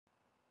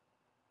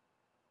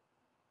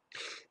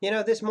You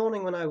know, this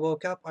morning when I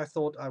woke up, I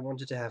thought I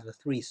wanted to have a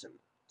threesome.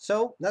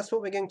 So that's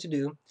what we're going to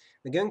do.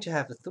 We're going to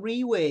have a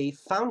three-way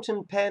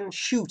fountain pen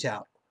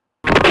shootout.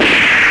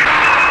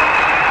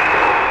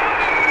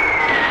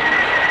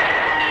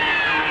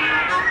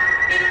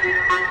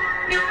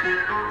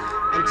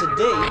 And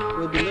today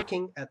we'll be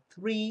looking at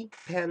 3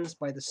 pens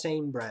by the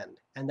same brand.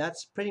 And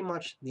that's pretty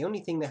much the only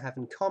thing they have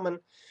in common.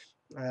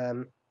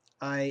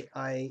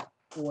 I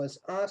was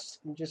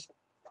asked, I'm just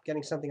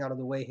getting something out of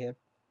the way here.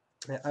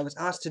 I was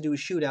asked to do a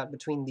shootout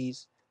between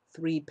these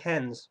 3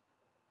 pens.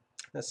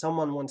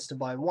 Someone wants to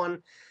buy one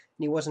and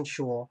he wasn't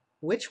sure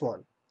which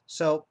one.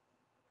 So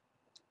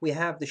we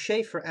have the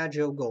Sheaffer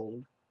Agio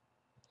Gold,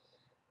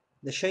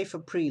 the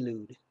Sheaffer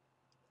Prelude,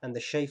 and the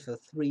Sheaffer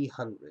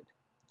 300.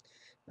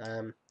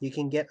 You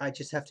can get, I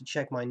just have to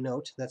check my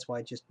note, that's why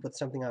I just put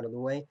something out of the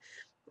way.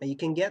 You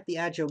can get the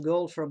Agio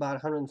Gold for about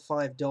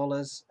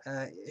 $105.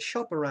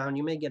 Shop around,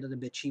 you may get it a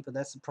bit cheaper.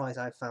 That's the price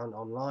I found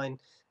online.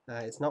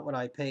 It's not what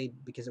I paid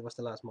because it was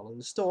the last model in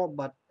the store,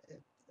 but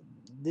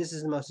this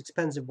is the most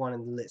expensive one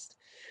in the list.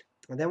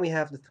 And then we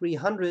have the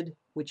 300,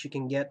 which you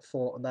can get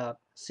for about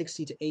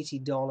 $60 to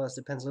 $80,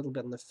 depends a little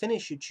bit on the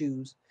finish you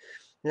choose.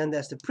 And then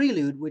there's the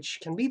Prelude, which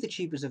can be the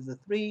cheapest of the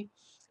three,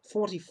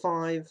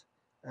 $45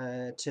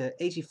 to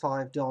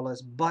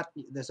 $85, but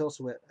there's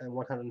also a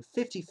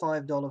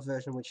 $155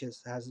 version, which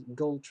has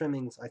gold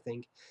trimmings, I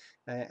think.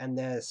 And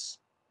there's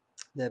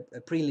the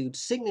Prelude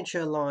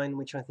Signature line,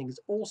 which I think is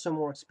also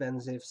more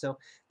expensive. So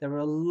there are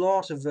a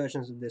lot of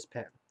versions of this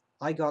pen.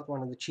 I got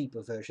one of the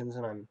cheaper versions,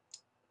 and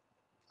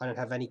I don't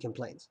have any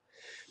complaints.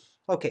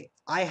 Okay,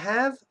 I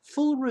have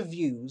full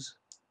reviews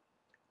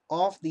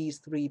of these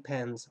 3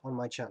 pens on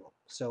my channel.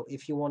 So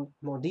if you want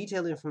more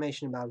detailed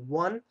information about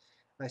one,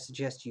 I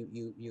suggest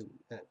you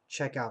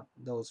check out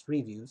those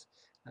reviews.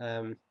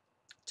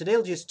 Today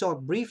I'll just talk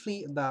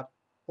briefly about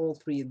all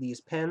 3 of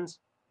these pens.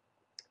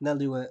 And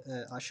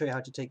I'll show you how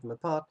to take them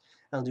apart.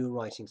 I'll do a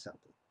writing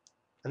sample.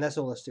 And that's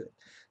all there's to it.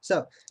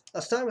 So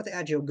I'll start with the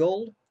Agio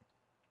Gold.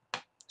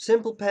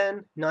 Simple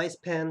pen, nice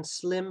pen,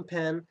 slim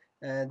pen.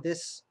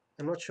 This,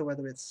 I'm not sure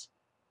whether it's...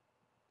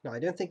 No, I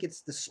don't think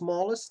it's the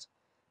smallest,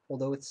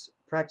 although it's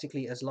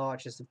practically as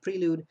large as the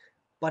Prelude,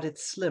 but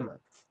it's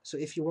slimmer. So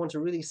if you want a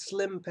really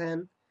slim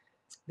pen,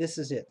 this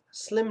is it.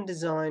 Slim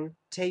design,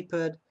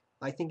 tapered.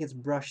 I think it's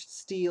brushed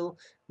steel.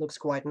 Looks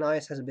quite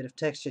nice, has a bit of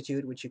texture to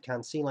it, which you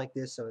can't see like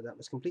this, so that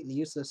was completely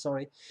useless,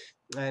 sorry.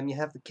 You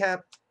have the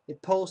cap,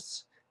 it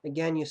posts.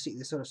 Again, you see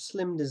the sort of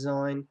slim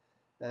design,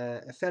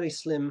 a fairly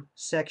slim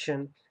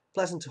section,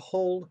 pleasant to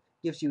hold,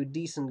 gives you a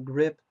decent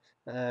grip.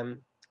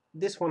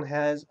 This one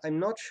has, I'm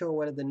not sure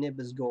whether the nib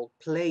is gold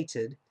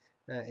plated.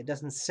 It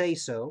doesn't say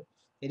so.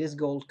 It is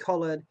gold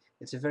colored.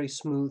 It's a very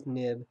smooth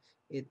nib.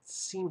 It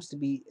seems to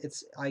be,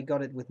 I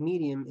got it with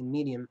medium. In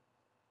medium,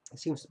 it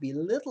seems to be a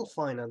little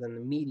finer than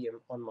the medium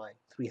on my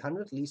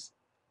 300. At least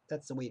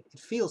that's the way it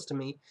feels to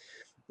me.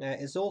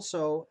 It's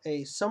also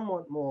a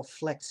somewhat more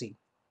flexy.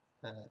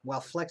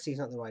 Well, flexy is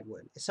not the right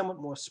word. It's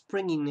somewhat more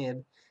springy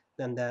nib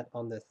than that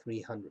on the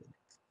 300,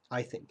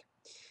 I think.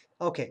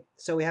 Okay,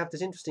 so we have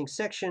this interesting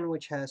section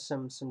which has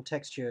some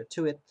texture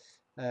to it.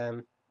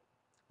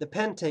 The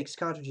pen takes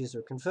cartridges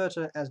or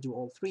converter, as do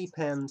all 3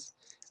 pens.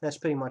 That's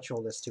pretty much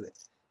all there's to it.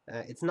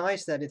 It's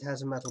nice that it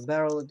has a metal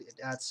barrel. It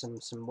adds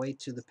some weight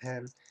to the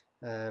pen.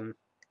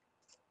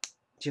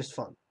 Just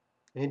fun.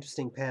 An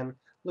interesting pen.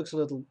 Looks a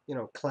little,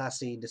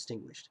 classy,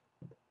 distinguished.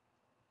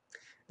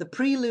 The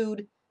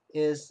Prelude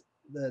is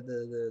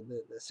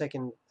the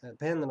second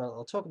pen that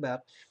I'll talk about.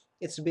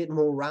 It's a bit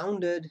more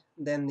rounded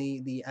than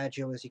the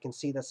Agio. As you can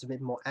see, that's a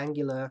bit more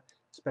angular,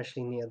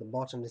 especially near the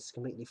bottom. This is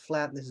completely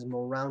flat. This is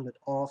more rounded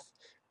off.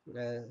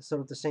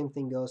 Sort of the same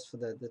thing goes for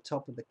the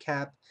top of the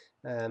cap.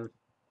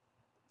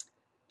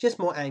 Just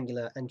more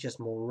angular and just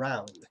more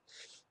round.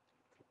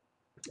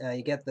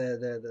 You get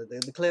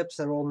the clips.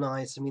 They're all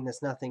nice. I mean,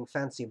 there's nothing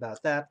fancy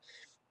about that.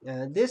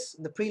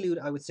 The Prelude,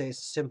 I would say, is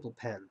a simple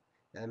pen.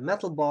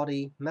 Metal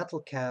body, metal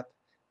cap,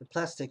 the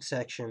plastic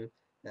section,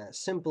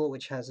 simple,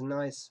 which has a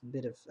nice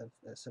bit of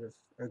sort of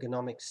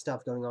ergonomic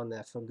stuff going on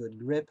there for good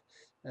grip.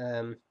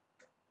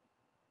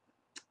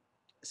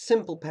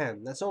 Simple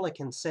pen, that's all I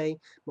can say,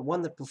 but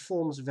one that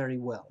performs very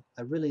well.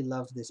 I really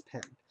love this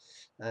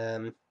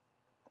pen.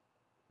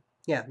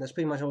 Yeah, that's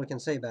pretty much all I can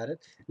say about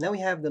it. Now we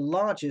have the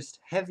largest,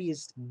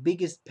 heaviest,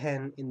 biggest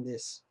pen in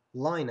this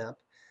lineup,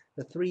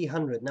 the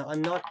 300. Now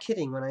I'm not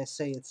kidding when I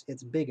say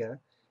it's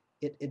bigger.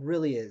 It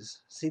really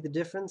is. See the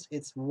difference?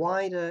 It's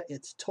wider,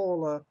 it's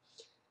taller,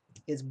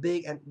 it's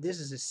big, and this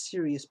is a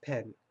serious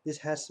pen. This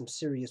has some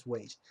serious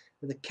weight.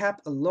 The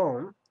cap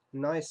alone,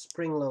 nice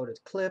spring-loaded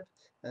clip,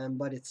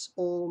 but it's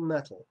all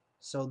metal.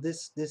 So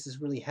this is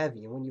really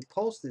heavy. And when you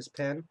post this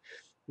pen,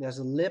 there's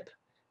a lip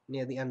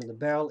near the end of the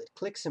barrel. It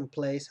clicks in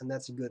place, and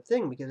that's a good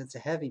thing because it's a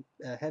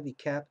heavy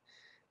cap.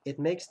 It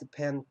makes the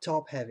pen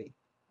top heavy.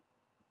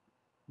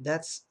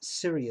 That's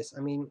serious.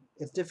 I mean,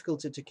 it's difficult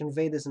to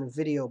convey this in a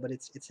video, but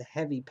it's a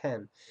heavy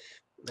pen.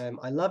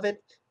 I love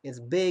it. It's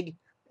big.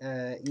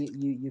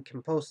 You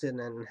can post it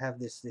and have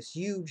this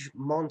huge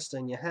monster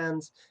in your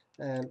hands.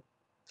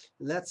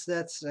 That's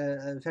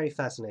very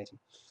fascinating.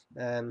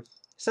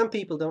 Some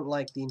people don't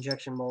like the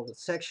injection molded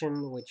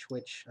section,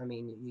 which I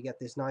mean, you get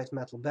this nice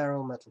metal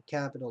barrel, metal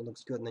cap, it all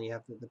looks good, and then you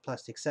have the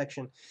plastic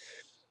section.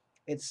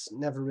 It's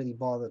never really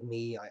bothered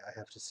me. I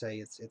have to say,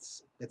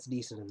 it's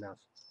decent enough.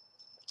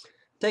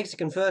 Takes a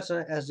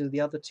converter, as do the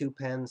other two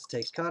pens.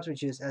 Takes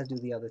cartridges, as do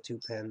the other two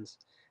pens.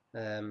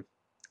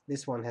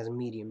 This one has a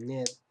medium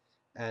nib,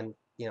 and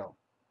you know,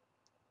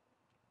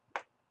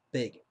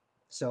 big.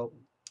 So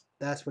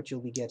that's what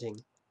you'll be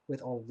getting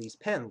with all of these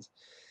pens.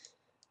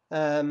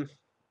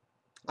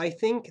 I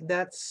think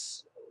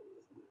that's,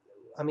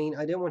 I mean,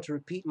 I don't want to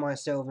repeat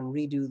myself and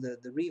redo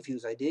the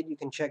reviews I did. You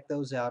can check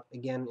those out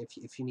again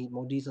if you need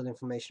more detailed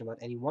information about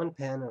any one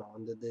pen or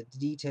on the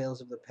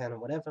details of the pen or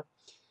whatever.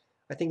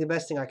 I think the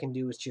best thing I can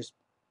do is just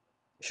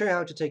show you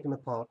how to take them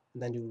apart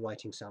and then do a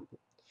writing sample.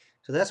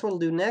 So that's what we'll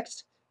do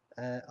next.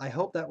 I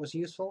hope that was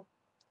useful,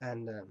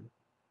 and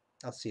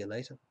I'll see you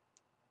later.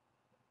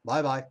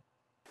 Bye bye.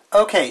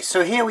 Okay,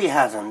 so here we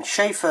have them.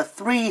 Sheaffer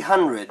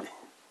 300,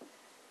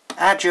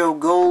 Agio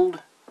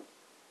Gold,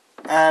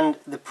 and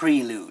the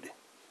Prelude.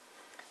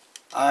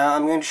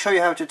 I'm going to show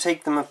you how to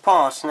take them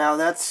apart. Now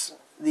that's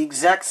the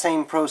exact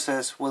same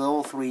process with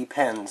all three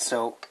pens,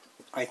 so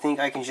I think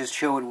I can just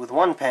show it with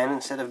one pen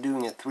instead of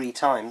doing it 3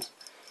 times.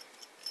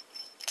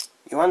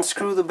 You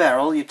unscrew the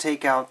barrel, you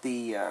take out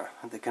the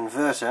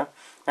converter.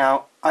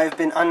 Now I've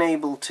been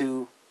unable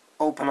to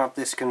open up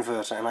this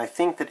converter, and I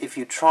think that if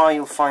you try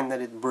you'll find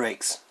that it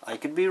breaks. I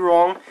could be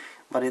wrong,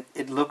 but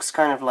it looks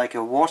kind of like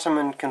a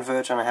Waterman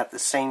converter, and I had the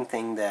same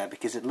thing there,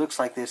 because it looks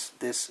like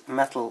this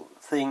metal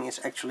thing is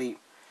actually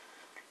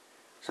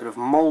sort of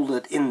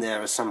molded in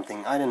there or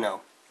something. I don't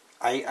know.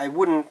 I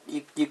wouldn't.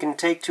 You can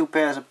take 2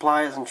 pairs of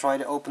pliers and try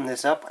to open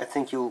this up. I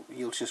think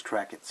you'll just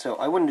crack it. So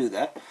I wouldn't do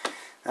that.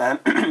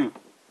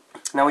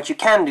 Now what you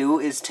can do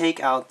is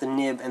take out the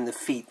nib and the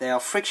feet. They are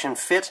friction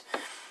fit,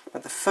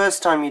 but the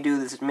first time you do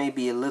this it may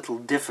be a little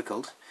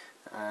difficult.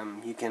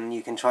 You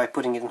can try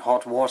putting it in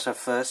hot water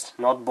first,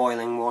 not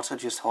boiling water,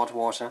 just hot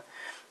water.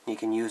 You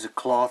can use a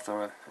cloth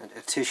or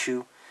a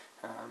tissue.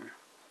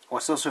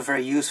 What's also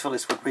very useful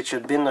is what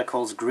Richard Binder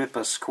calls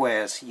gripper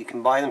squares. You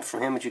can buy them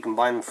from him, but you can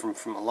buy them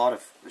from a lot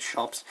of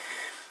shops.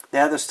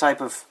 They're this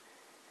type of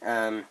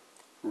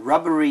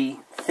rubbery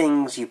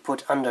things you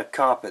put under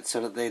carpet so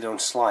that they don't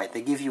slide.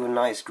 They give you a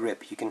nice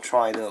grip. You can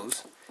try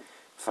those.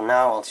 For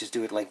now I'll just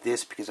do it like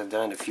this because I've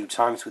done it a few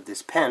times with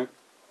this pen.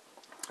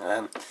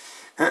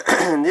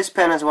 This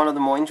pen has one of the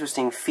more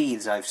interesting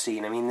feeds I've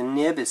seen. I mean, the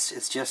nib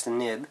it's just a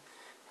nib.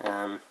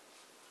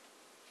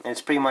 And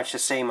it's pretty much the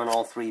same on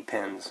all 3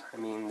 pens. I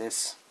mean,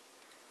 this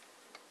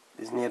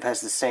nib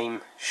has the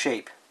same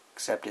shape,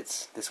 except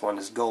this one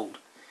is gold.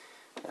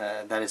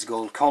 That is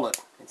gold colored.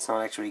 It's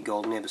not actually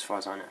gold nib as far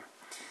as I know.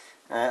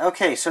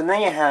 Okay, so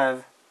then you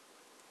have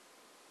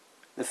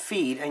the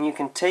feed, and you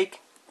can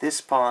take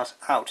this part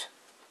out.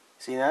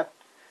 See that?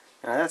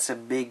 Now that's a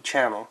big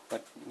channel,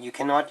 but you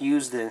cannot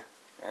use the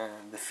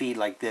feed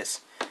like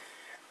this.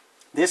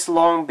 This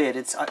long bit,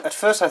 at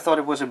first I thought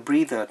it was a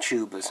breather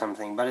tube or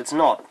something, but it's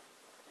not.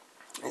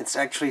 It's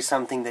actually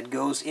something that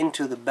goes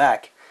into the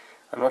back.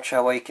 I'm not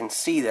sure why you can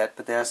see that,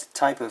 but there's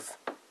a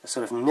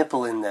sort of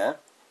nipple in there,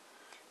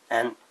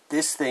 and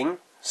this thing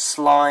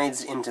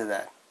slides into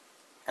that,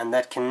 and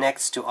that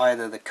connects to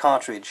either the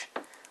cartridge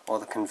or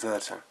the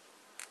converter.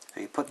 So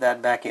you put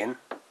that back in,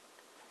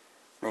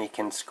 then you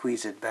can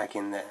squeeze it back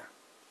in there.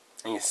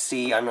 And you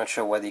see, I'm not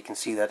sure whether you can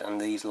see that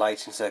under these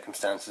lighting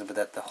circumstances, but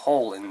that the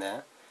hole in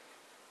there,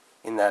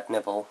 in that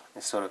nipple,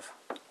 is sort of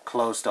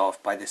closed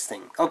off by this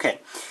thing. Okay.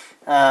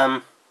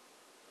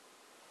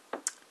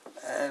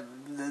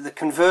 The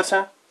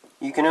converter,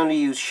 you can only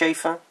use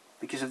Sheaffer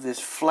because of this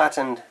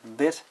flattened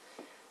bit.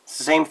 It's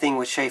the same thing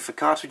with Sheaffer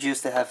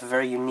cartridges. They have a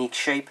very unique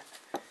shape,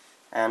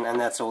 and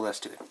that's all there's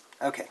to it.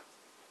 Okay.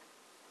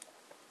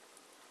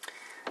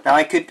 Now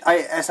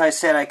as I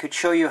said, I could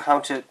show you how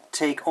to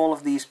take all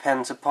of these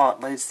pens apart,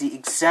 but it's the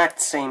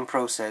exact same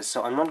process,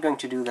 so I'm not going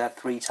to do that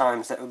 3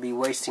 times. That would be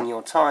wasting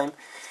your time.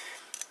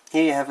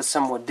 Here you have a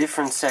somewhat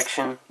different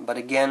section, but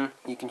again,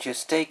 you can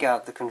just take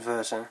out the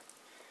converter,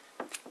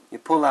 you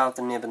pull out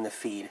the nib and the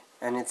feed,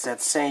 and it's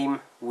that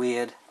same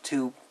weird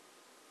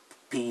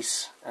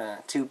two-piece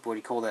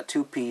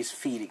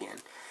feed again.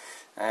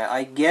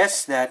 I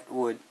guess that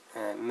would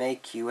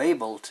make you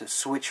able to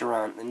switch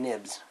around the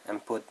nibs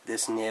and put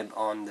this nib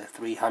on the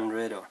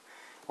 300 or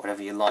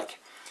whatever you like.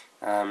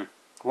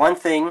 One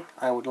thing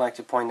I would like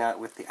to point out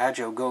with the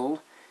Agio Gold,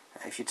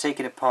 if you take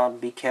it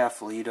apart, be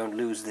careful you don't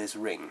lose this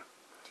ring.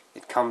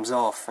 It comes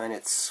off, and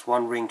it's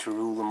one ring to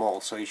rule them all,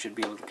 so you should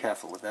be a little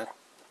careful with that.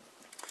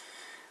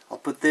 I'll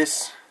put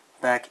this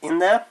back in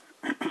there.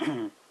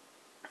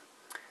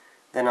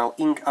 Then I'll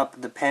ink up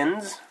the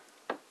pens,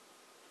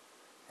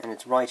 and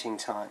it's writing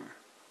time.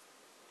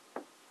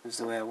 This is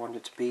the way I want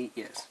it to be,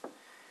 yes.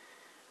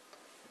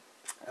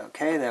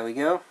 Okay, there we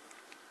go.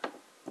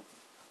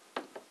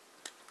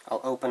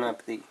 I'll open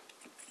up the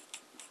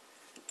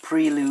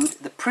Prelude.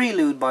 The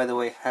Prelude, by the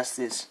way, has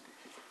this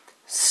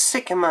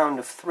sick amount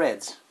of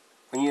threads.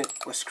 when you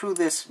screw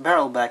this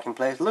barrel back in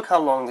place, look how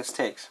long this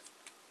takes.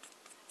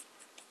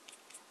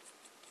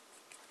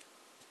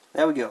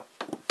 There we go.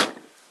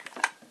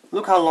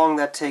 Look how long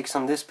that takes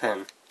on this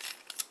pen.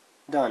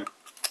 Done.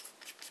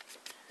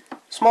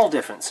 Small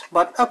difference,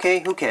 but okay,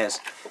 who cares.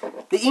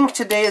 The ink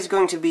today is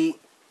going to be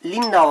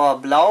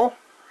Lindauer Blau.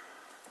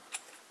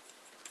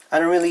 I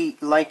don't really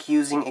like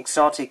using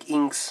exotic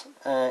inks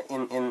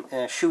in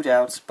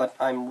shootouts, but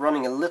I'm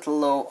running a little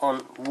low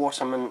on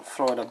Waterman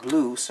Florida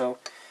Blue, so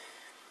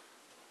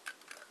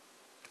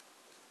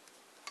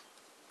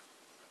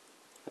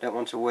I don't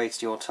want to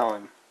waste your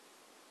time.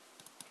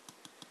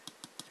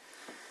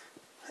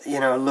 You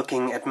know,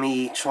 looking at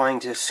me trying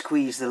to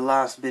squeeze the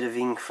last bit of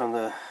ink from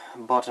the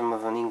bottom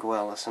of an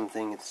inkwell or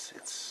something,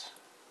 it's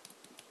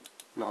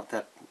not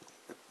that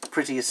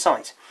pretty a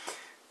sight.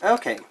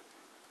 Okay.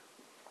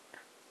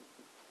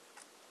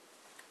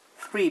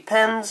 3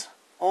 pens,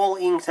 all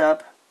inked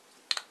up.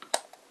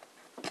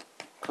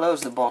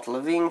 Close the bottle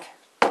of ink.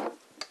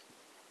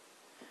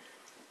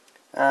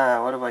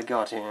 What have I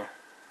got here?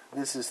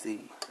 This is the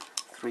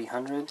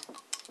 300.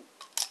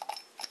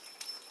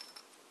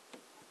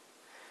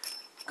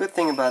 Good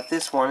thing about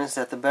this one is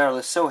that the barrel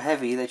is so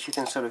heavy that you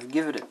can sort of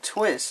give it a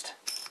twist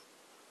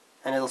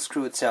and it'll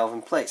screw itself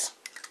in place.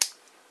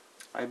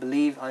 I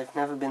believe I've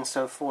never been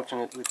so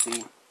fortunate with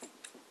the...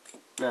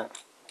 No,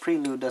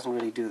 Prelude doesn't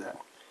really do that.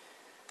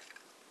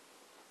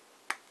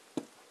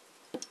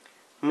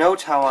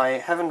 Note how I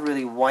haven't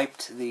really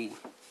wiped the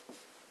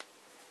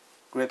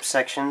grip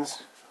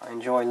sections. I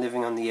enjoy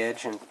living on the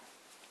edge and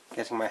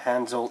getting my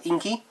hands all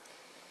inky.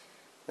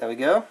 There we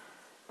go.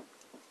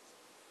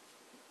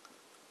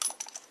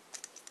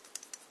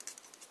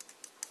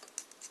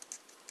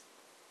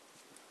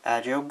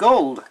 Agio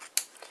Gold.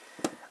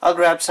 I'll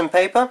grab some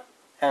paper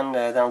and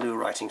then I'll do a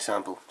writing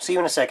sample. See you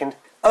in a second.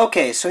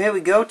 Okay, so here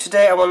we go.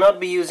 Today I will not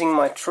be using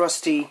my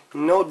trusty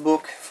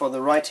notebook for the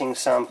writing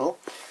sample.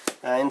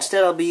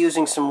 Instead I'll be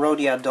using some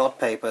Rhodia dot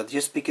paper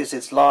just because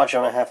it's larger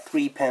and I have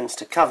 3 pens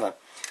to cover.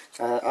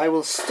 I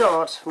will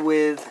start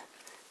with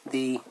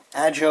the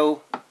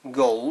Agio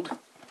Gold.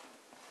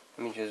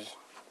 Let me just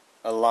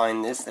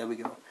align this. There we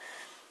go.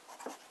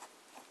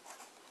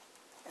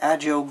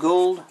 Agio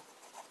Gold.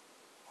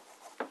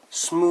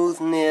 Smooth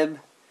nib.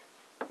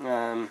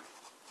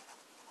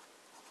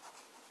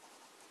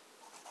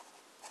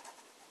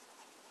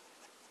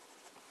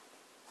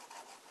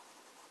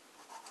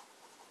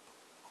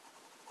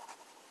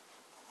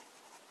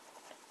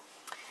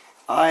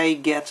 I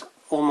get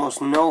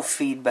almost no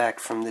feedback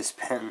from this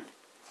pen.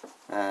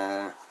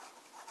 There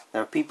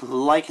are people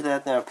who like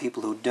that, there are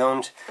people who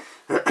don't.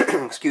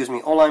 Excuse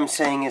me, all I'm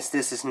saying is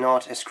this is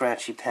not a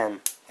scratchy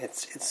pen.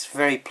 It's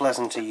very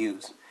pleasant to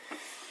use.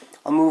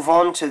 I'll move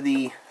on to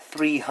the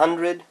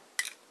 300.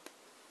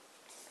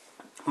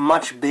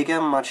 Much bigger,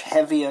 much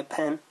heavier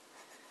pen.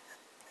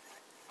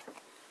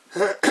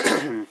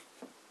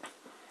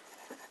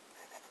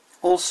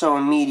 Also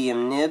a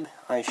medium nib.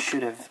 I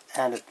should have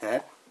added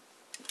that.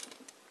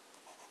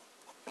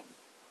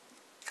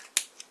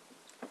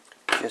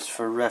 Just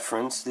for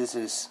reference, this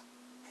is...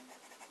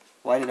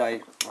 Why did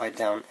I write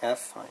down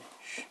F? I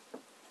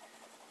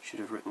should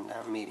have written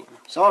down medium.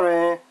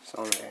 Sorry,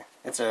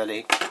 it's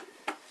early.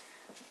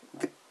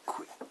 The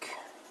Quick.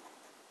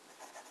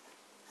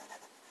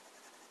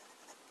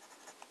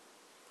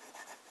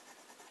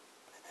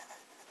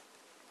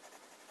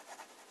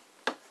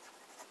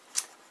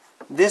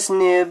 This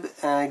nib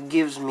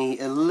gives me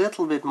a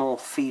little bit more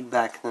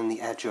feedback than the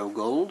Agio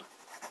Gold.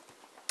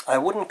 I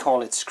wouldn't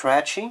call it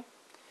scratchy.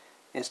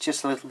 It's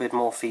just a little bit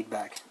more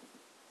feedback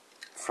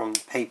from the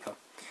paper.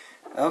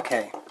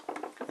 Okay,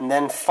 and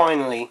then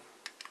finally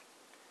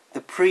the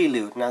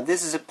Prelude. Now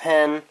this is a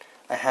pen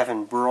I have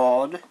in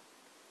broad,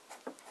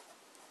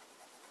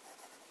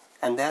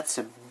 and that's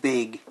a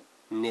big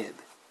nib.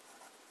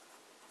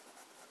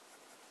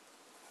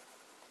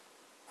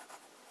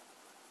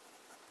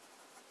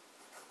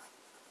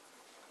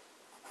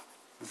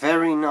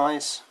 Very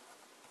nice.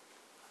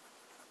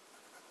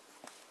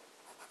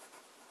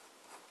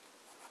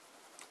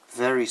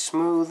 Very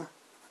smooth,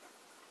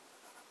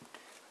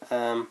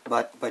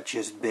 but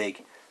just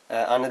big.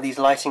 Under these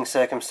lighting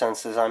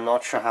circumstances, I'm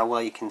not sure how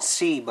well you can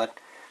see, but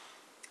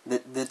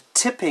the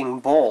tipping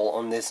ball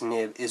on this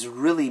nib is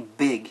really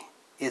big.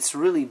 It's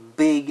really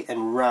big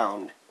and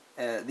round.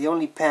 The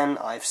only pen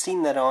I've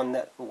seen that on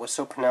that was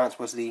so pronounced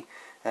was the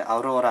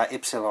Aurora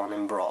Ypsilon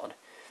in broad.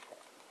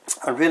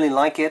 I really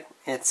like it.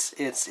 It's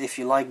if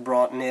you like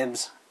broad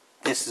nibs,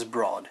 this is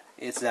broad.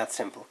 It's that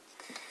simple.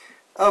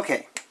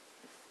 Okay.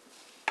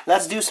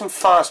 Let's do some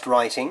fast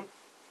writing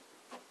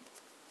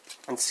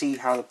and see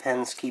how the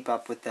pens keep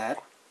up with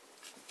that.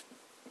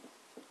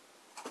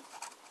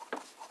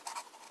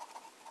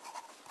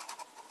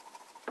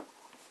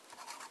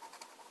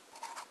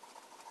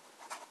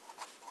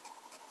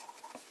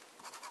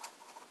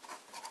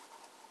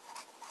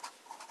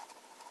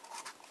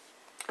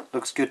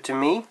 Looks good to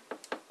me.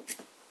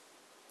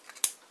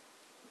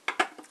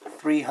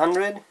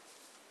 300.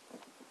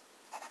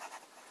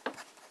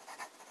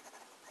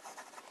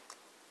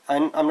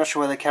 I'm not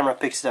sure whether the camera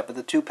picks it up, but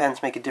the two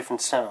pens make a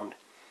different sound.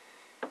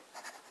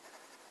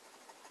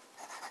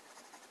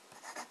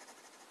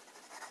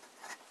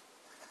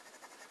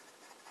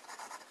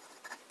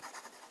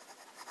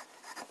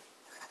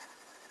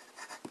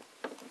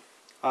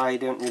 I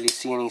don't really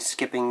see any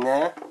skipping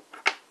there.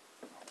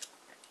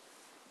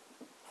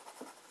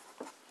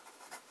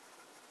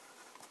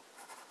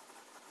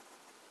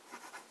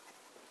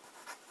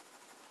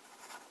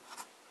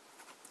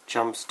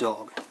 Jumps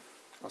dog.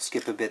 I'll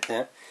skip a bit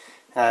there.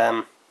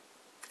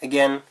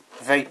 Again,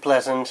 very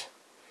pleasant.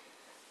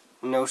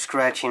 No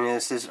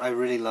scratchiness. I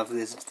really love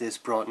this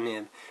broad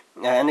nib.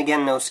 And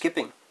again, no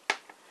skipping.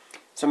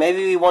 So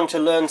maybe we want to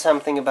learn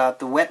something about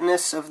the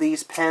wetness of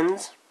these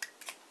pens.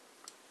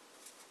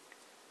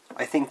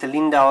 I think the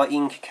Lindauer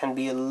ink can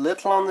be a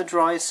little on the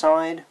dry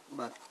side,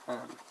 but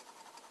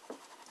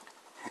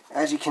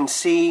as you can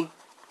see,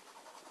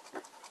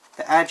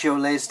 the Agio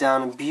lays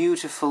down a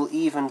beautiful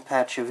even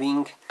patch of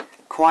ink,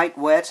 quite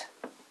wet.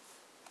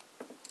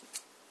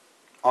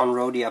 On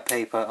Rhodia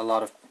paper a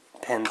lot of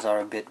pens are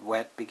a bit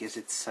wet because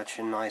it's such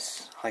a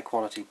nice high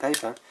quality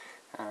paper.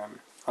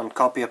 On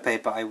copier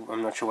paper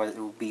I'm not sure whether it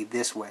will be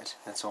this wet,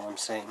 that's all I'm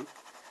saying.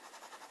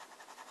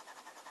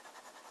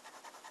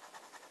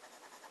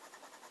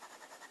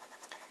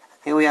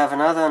 Here we have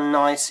another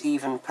nice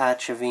even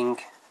patch of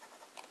ink.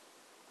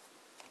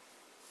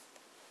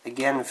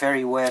 Again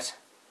very wet.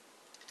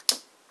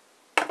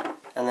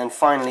 And then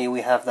finally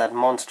we have that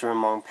monster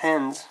among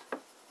pens.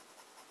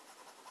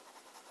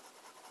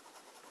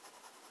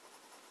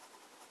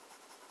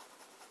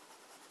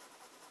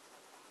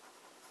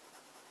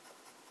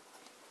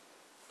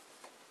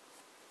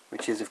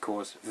 Which is of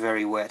course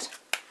very wet.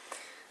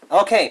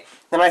 Okay,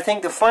 then I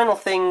think the final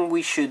thing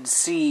we should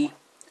see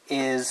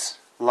is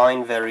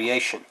line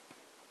variation.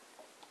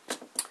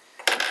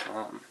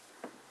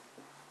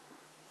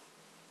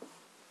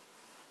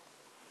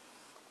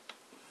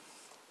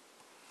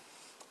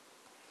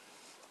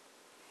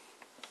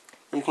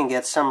 You can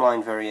get some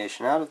line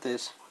variation out of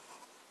this.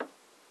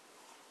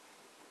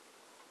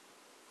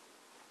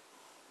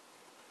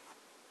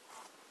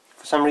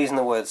 For some reason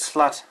the word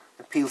slut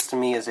appeals to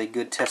me as a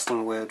good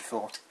testing word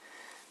for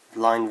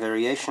line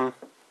variation.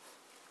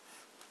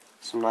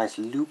 Some nice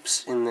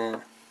loops in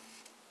there.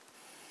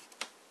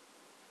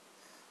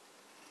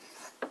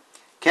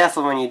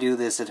 Careful when you do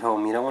this at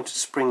home, you don't want to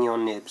spring your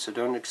nib, so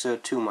don't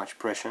exert too much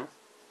pressure.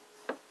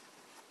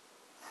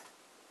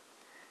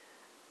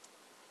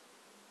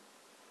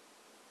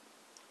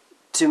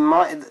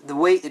 The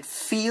way it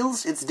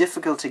feels, it's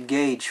difficult to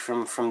gauge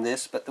from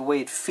this, but the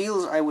way it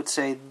feels, I would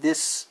say the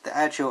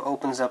Agio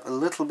opens up a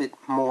little bit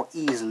more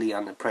easily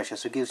under pressure,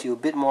 so it gives you a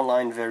bit more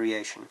line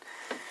variation.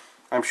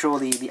 I'm sure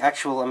the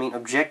actual,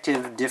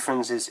 objective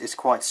difference is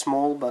quite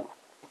small, but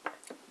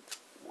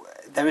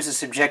there is a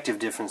subjective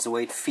difference, the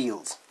way it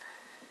feels.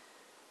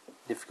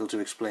 Difficult to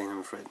explain,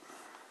 I'm afraid.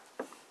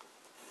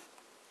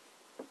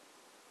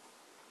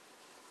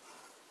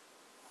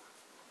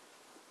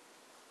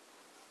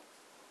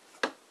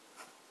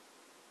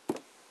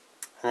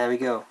 And there we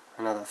go,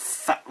 another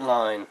fat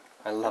line.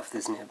 I love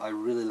this nib, I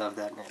really love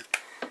that nib.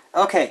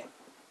 Okay,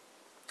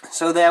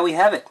 so there we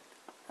have it.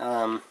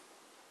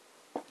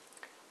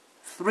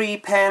 3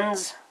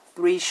 pens,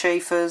 3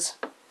 Sheaffers.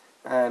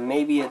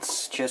 Maybe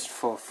it's just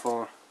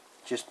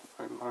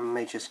I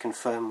may just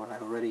confirm what I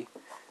already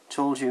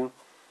told you.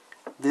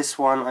 This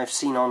one I've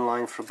seen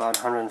online for about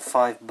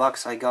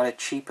 $105. I got it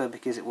cheaper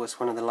because it was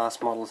one of the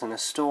last models in a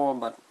store,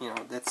 but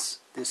this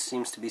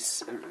seems to be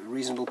a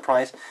reasonable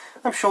price.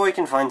 I'm sure you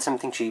can find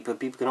something cheaper.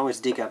 People can always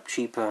dig up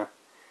cheaper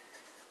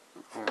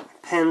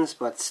pens,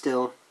 but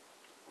still,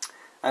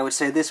 I would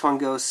say this one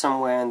goes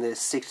somewhere in the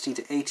 $60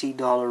 to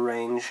 $80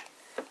 range.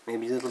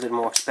 Maybe a little bit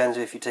more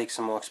expensive if you take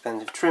some more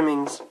expensive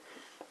trimmings.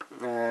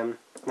 Now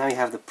you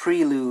have the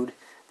Prelude.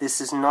 This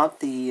is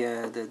not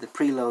the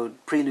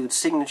Prelude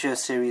Signature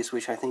series,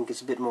 which I think is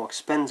a bit more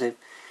expensive.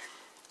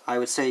 I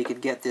would say you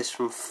could get this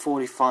from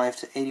 $45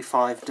 to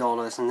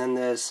 $85, and then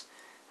there's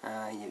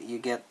you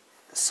get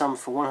some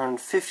for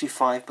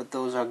 $155, but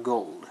those are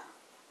gold.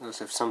 Those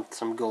have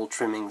some gold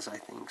trimmings, I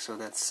think, so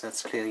that's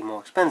clearly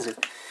more expensive.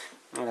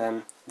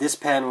 This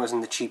pen was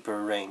in the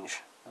cheaper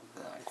range.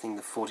 I think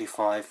the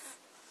 45.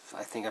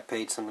 I think I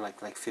paid something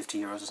like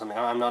 50 euros or something.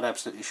 I'm not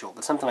absolutely sure,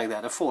 but something like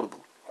that,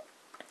 affordable.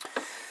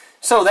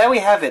 So there we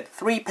have it.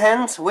 3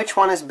 pens. Which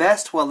one is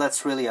best? Well,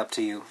 that's really up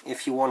to you.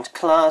 If you want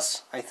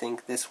class, I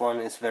think this one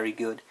is very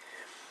good.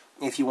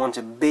 If you want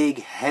a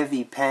big,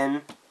 heavy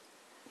pen,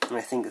 and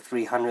I think the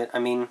 300,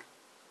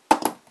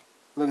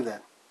 look at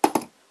that.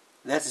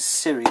 That's a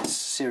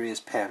serious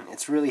pen.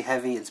 It's really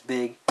heavy, it's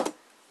big,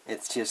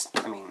 it's just,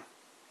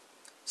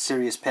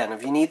 serious pen.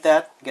 If you need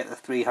that, get the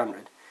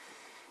 300.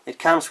 It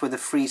comes with a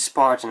free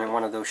Spartan and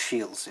one of those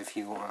shields if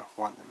you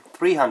want them.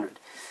 300.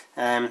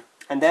 And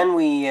then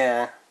we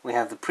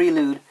have the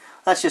Prelude.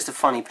 That's just a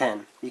funny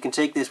pen. You can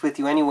take this with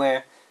you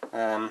anywhere.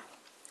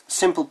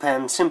 Simple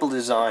pen, simple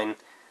design,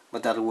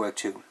 but that'll work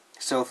too.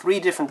 So 3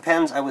 different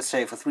pens, I would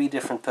say, for 3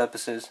 different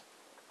purposes.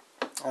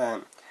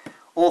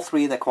 All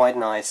three, they're quite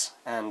nice,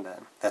 and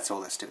that's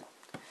all there's to it.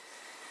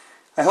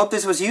 I hope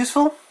this was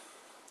useful,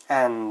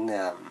 and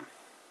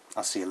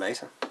I'll see you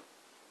later.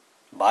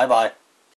 Bye bye.